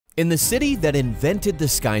In the city that invented the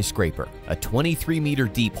skyscraper, a 23-meter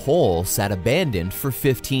deep hole sat abandoned for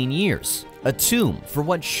 15 years, a tomb for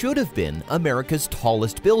what should have been America's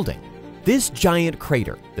tallest building. This giant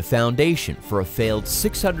crater, the foundation for a failed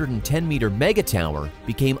 610-meter megatower,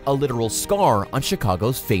 became a literal scar on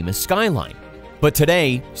Chicago's famous skyline. But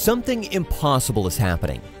today, something impossible is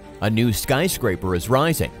happening. A new skyscraper is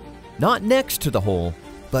rising, not next to the hole,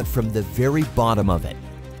 but from the very bottom of it.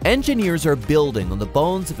 Engineers are building on the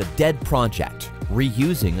bones of a dead project,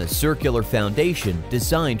 reusing a circular foundation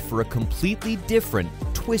designed for a completely different,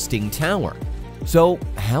 twisting tower. So,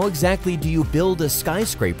 how exactly do you build a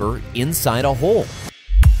skyscraper inside a hole?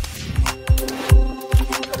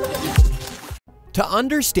 To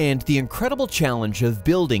understand the incredible challenge of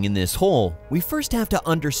building in this hole, we first have to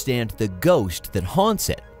understand the ghost that haunts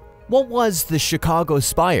it. What was the Chicago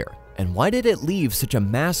Spire, and why did it leave such a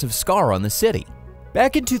massive scar on the city?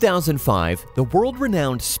 Back in 2005, the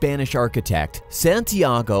world-renowned Spanish architect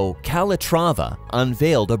Santiago Calatrava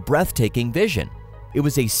unveiled a breathtaking vision. It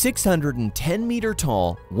was a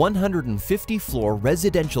 610-meter-tall, 150-floor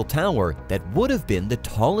residential tower that would have been the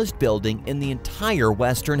tallest building in the entire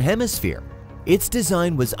Western Hemisphere. Its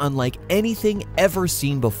design was unlike anything ever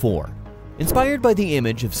seen before. Inspired by the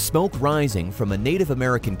image of smoke rising from a Native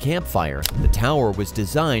American campfire, the tower was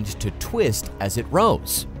designed to twist as it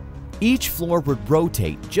rose. Each floor would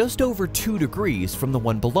rotate just over 2 degrees from the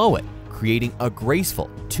one below it, creating a graceful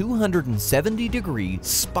 270-degree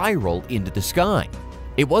spiral into the sky.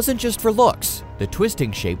 It wasn't just for looks. The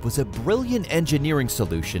twisting shape was a brilliant engineering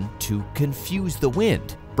solution to confuse the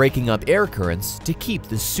wind, breaking up air currents to keep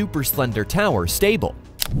the super slender tower stable.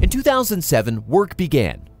 In 2007, work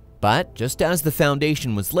began. But just as the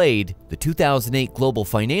foundation was laid, the 2008 global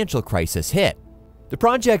financial crisis hit. The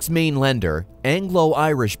project's main lender,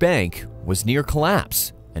 Anglo-Irish Bank, was near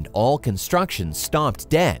collapse, and all construction stopped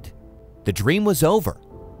dead. The dream was over,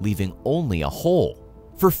 leaving only a hole.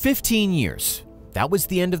 For 15 years, that was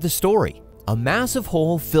the end of the story. A massive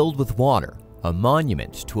hole filled with water, a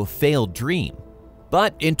monument to a failed dream.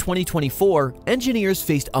 But in 2024, engineers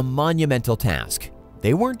faced a monumental task.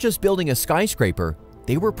 They weren't just building a skyscraper,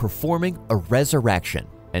 they were performing a resurrection.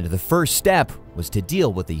 And the first step was to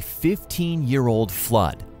deal with a 15-year-old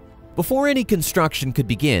flood. Before any construction could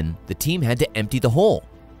begin, the team had to empty the hole.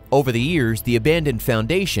 Over the years, the abandoned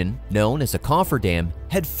foundation, known as a cofferdam,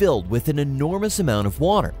 had filled with an enormous amount of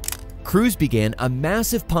water. Crews began a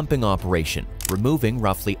massive pumping operation, removing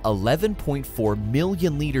roughly 11.4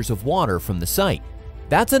 million liters of water from the site.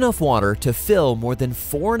 That's enough water to fill more than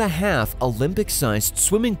 4.5 Olympic-sized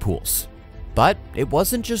swimming pools. But it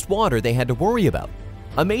wasn't just water they had to worry about.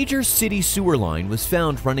 A major city sewer line was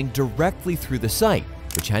found running directly through the site,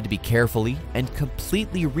 which had to be carefully and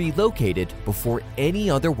completely relocated before any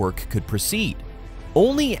other work could proceed.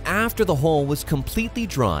 Only after the hole was completely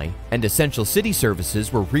dry and essential city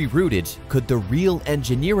services were rerouted could the real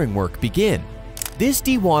engineering work begin. This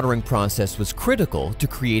dewatering process was critical to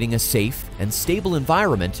creating a safe and stable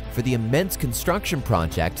environment for the immense construction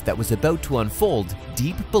project that was about to unfold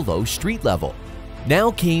deep below street level.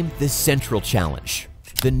 Now came the central challenge.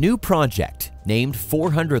 The new project, named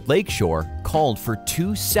 400 Lakeshore, called for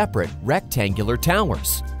 2 separate rectangular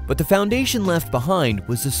towers. But the foundation left behind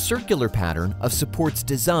was a circular pattern of supports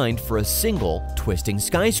designed for a single, twisting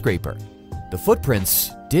skyscraper. The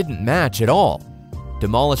footprints didn't match at all.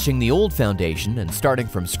 Demolishing the old foundation and starting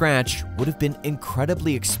from scratch would have been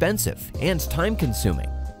incredibly expensive and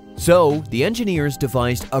time-consuming. So, the engineers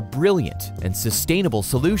devised a brilliant and sustainable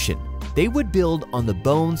solution. They would build on the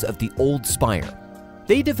bones of the old spire.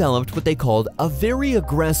 They developed what they called a very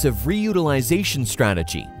aggressive reutilization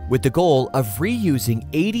strategy, with the goal of reusing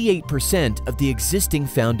 88% of the existing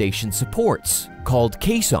foundation supports, called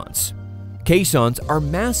caissons. Caissons are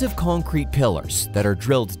massive concrete pillars that are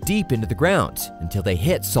drilled deep into the ground until they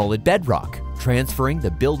hit solid bedrock, transferring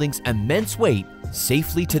the building's immense weight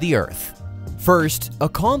safely to the earth. First, a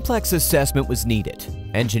complex assessment was needed.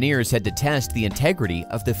 Engineers had to test the integrity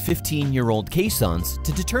of the 15-year-old caissons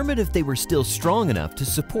to determine if they were still strong enough to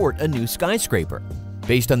support a new skyscraper.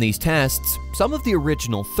 Based on these tests, some of the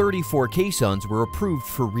original 34 caissons were approved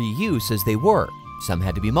for reuse as they were, some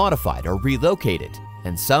had to be modified or relocated,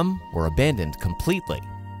 and some were abandoned completely.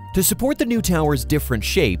 To support the new tower's different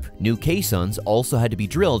shape, new caissons also had to be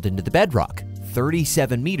drilled into the bedrock,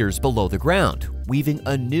 37 meters below the ground, weaving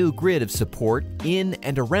a new grid of support in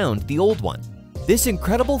and around the old one. This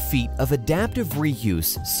incredible feat of adaptive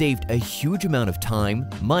reuse saved a huge amount of time,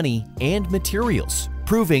 money, and materials,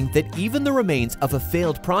 proving that even the remains of a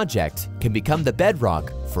failed project can become the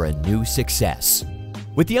bedrock for a new success.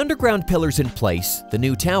 With the underground pillars in place, the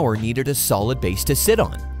new tower needed a solid base to sit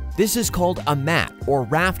on. This is called a mat or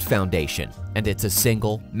raft foundation, and it's a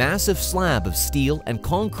single, massive slab of steel and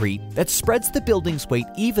concrete that spreads the building's weight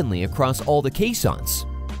evenly across all the caissons.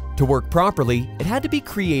 To work properly, it had to be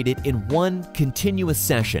created in one continuous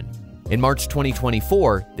session. In March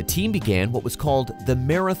 2024, the team began what was called the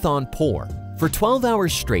marathon pour. For 12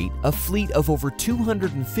 hours straight, a fleet of over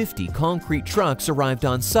 250 concrete trucks arrived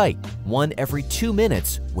on site, one every 2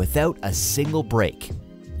 minutes, without a single break.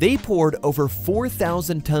 They poured over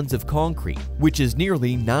 4,000 tons of concrete, which is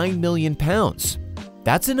nearly 9 million pounds.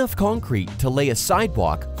 That's enough concrete to lay a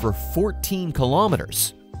sidewalk for 14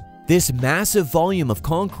 kilometers. This massive volume of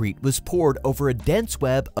concrete was poured over a dense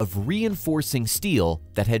web of reinforcing steel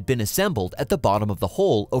that had been assembled at the bottom of the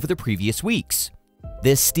hole over the previous weeks.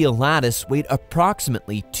 This steel lattice weighed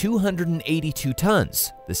approximately 282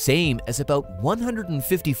 tons, the same as about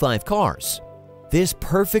 155 cars. This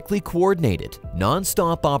perfectly coordinated,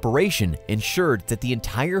 non-stop operation ensured that the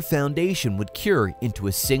entire foundation would cure into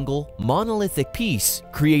a single, monolithic piece,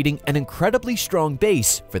 creating an incredibly strong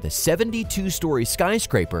base for the 72-story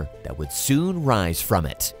skyscraper that would soon rise from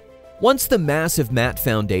it. Once the massive mat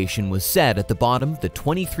foundation was set at the bottom of the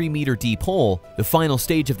 23-meter deep hole, the final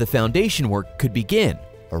stage of the foundation work could begin,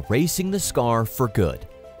 erasing the scar for good.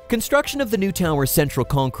 Construction of the new tower's central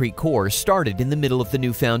concrete core started in the middle of the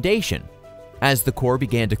new foundation. As the core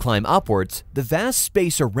began to climb upwards, the vast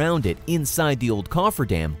space around it inside the old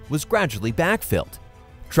cofferdam was gradually backfilled.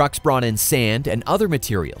 Trucks brought in sand and other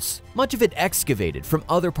materials, much of it excavated from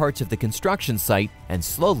other parts of the construction site, and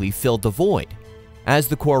slowly filled the void. As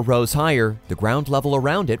the core rose higher, the ground level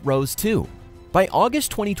around it rose too. By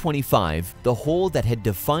August 2025, the hole that had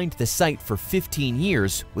defined the site for 15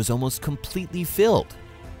 years was almost completely filled.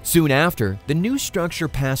 Soon after, the new structure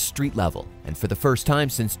passed street level, and for the first time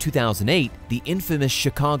since 2008, the infamous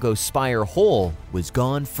Chicago Spire hole was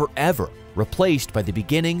gone forever, replaced by the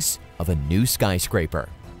beginnings of a new skyscraper.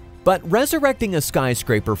 But resurrecting a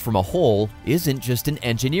skyscraper from a hole isn't just an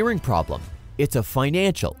engineering problem, it's a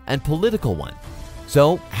financial and political one.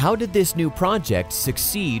 So, how did this new project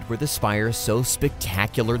succeed where the Spire so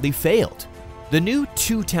spectacularly failed? The new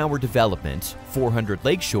two-tower development, 400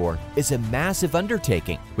 Lakeshore, is a massive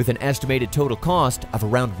undertaking with an estimated total cost of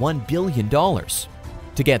around $1 billion.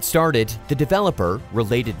 To get started, the developer,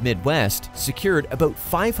 Related Midwest, secured about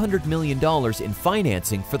 $500 million in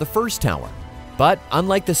financing for the first tower. But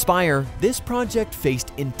unlike the Spire, this project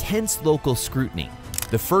faced intense local scrutiny.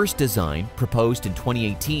 The first design, proposed in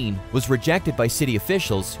 2018, was rejected by city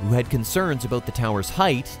officials who had concerns about the tower's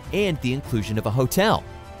height and the inclusion of a hotel.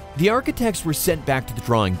 The architects were sent back to the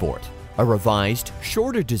drawing board. A revised,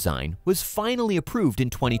 shorter design was finally approved in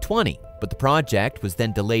 2020, but the project was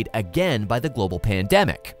then delayed again by the global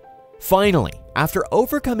pandemic. Finally, after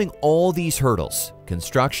overcoming all these hurdles,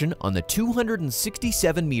 construction on the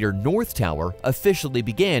 267-meter North Tower officially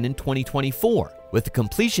began in 2024, with the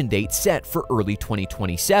completion date set for early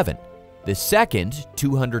 2027. The second,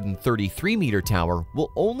 233-meter tower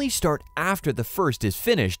will only start after the first is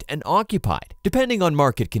finished and occupied, depending on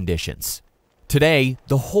market conditions. Today,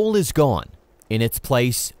 the hole is gone. In its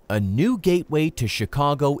place, a new gateway to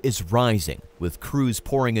Chicago is rising, with crews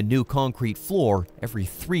pouring a new concrete floor every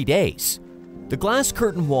 3 days. The glass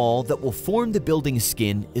curtain wall that will form the building's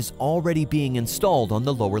skin is already being installed on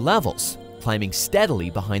the lower levels, climbing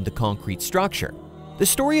steadily behind the concrete structure. The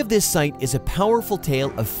story of this site is a powerful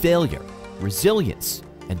tale of failure, resilience,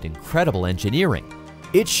 and incredible engineering.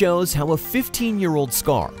 It shows how a 15-year-old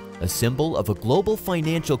scar, a symbol of a global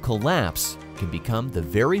financial collapse, can become the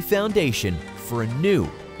very foundation for a new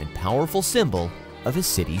and powerful symbol of a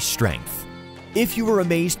city's strength. If you were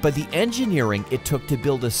amazed by the engineering it took to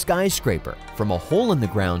build a skyscraper from a hole in the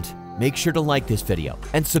ground, make sure to like this video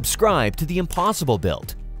and subscribe to The Impossible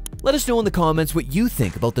Build. Let us know in the comments what you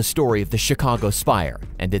think about the story of the Chicago Spire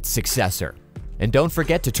and its successor. And don't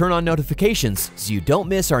forget to turn on notifications so you don't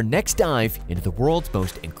miss our next dive into the world's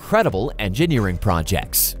most incredible engineering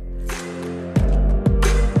projects.